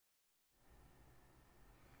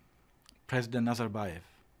President Nazarbayev,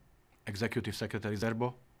 Executive Secretary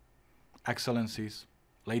Zerbo, Excellencies,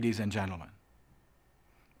 ladies and gentlemen,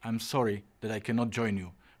 I'm sorry that I cannot join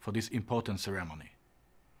you for this important ceremony.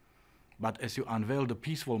 But as you unveil the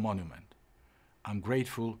peaceful monument, I'm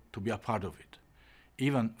grateful to be a part of it,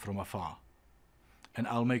 even from afar. And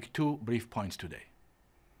I'll make two brief points today.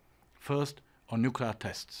 First, on nuclear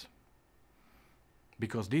tests,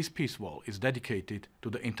 because this peace wall is dedicated to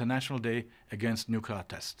the International Day Against Nuclear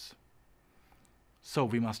Tests. So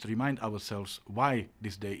we must remind ourselves why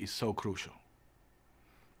this day is so crucial.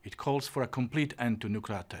 It calls for a complete end to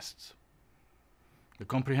nuclear tests. The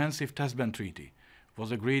Comprehensive Test Ban Treaty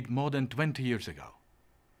was agreed more than 20 years ago.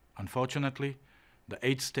 Unfortunately, the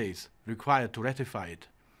 8 states required to ratify it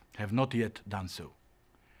have not yet done so,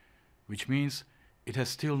 which means it has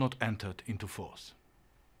still not entered into force.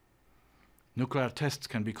 Nuclear tests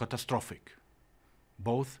can be catastrophic,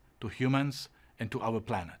 both to humans and to our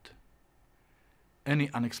planet.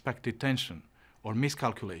 Any unexpected tension or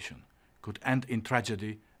miscalculation could end in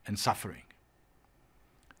tragedy and suffering.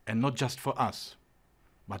 And not just for us,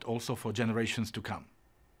 but also for generations to come.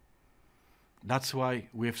 That's why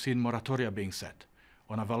we have seen moratoria being set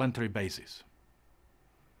on a voluntary basis.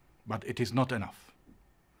 But it is not enough,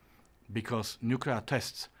 because nuclear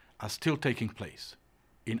tests are still taking place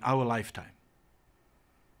in our lifetime.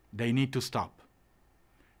 They need to stop.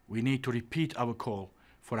 We need to repeat our call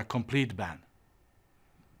for a complete ban.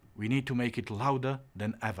 We need to make it louder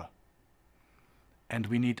than ever. And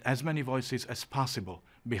we need as many voices as possible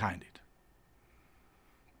behind it.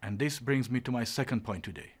 And this brings me to my second point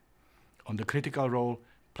today, on the critical role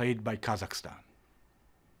played by Kazakhstan.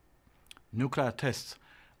 Nuclear tests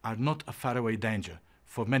are not a faraway danger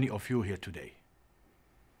for many of you here today.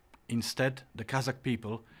 Instead, the Kazakh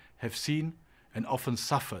people have seen and often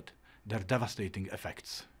suffered their devastating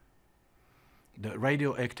effects. The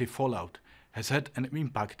radioactive fallout has had an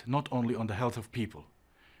impact not only on the health of people,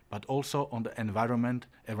 but also on the environment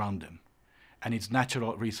around them and its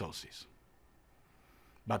natural resources.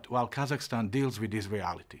 But while Kazakhstan deals with this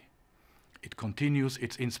reality, it continues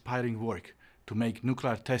its inspiring work to make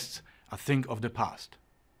nuclear tests a thing of the past.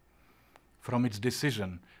 From its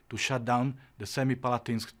decision to shut down the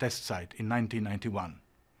Semipalatinsk test site in 1991,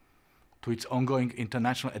 to its ongoing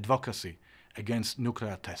international advocacy against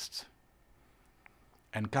nuclear tests.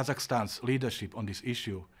 And Kazakhstan's leadership on this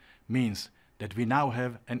issue means that we now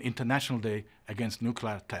have an International Day Against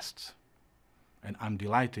Nuclear Tests. And I'm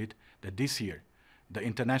delighted that this year the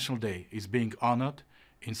International Day is being honored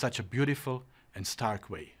in such a beautiful and stark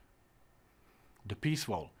way. The peace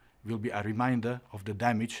wall will be a reminder of the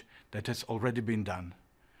damage that has already been done,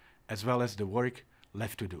 as well as the work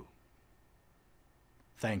left to do.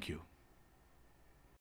 Thank you.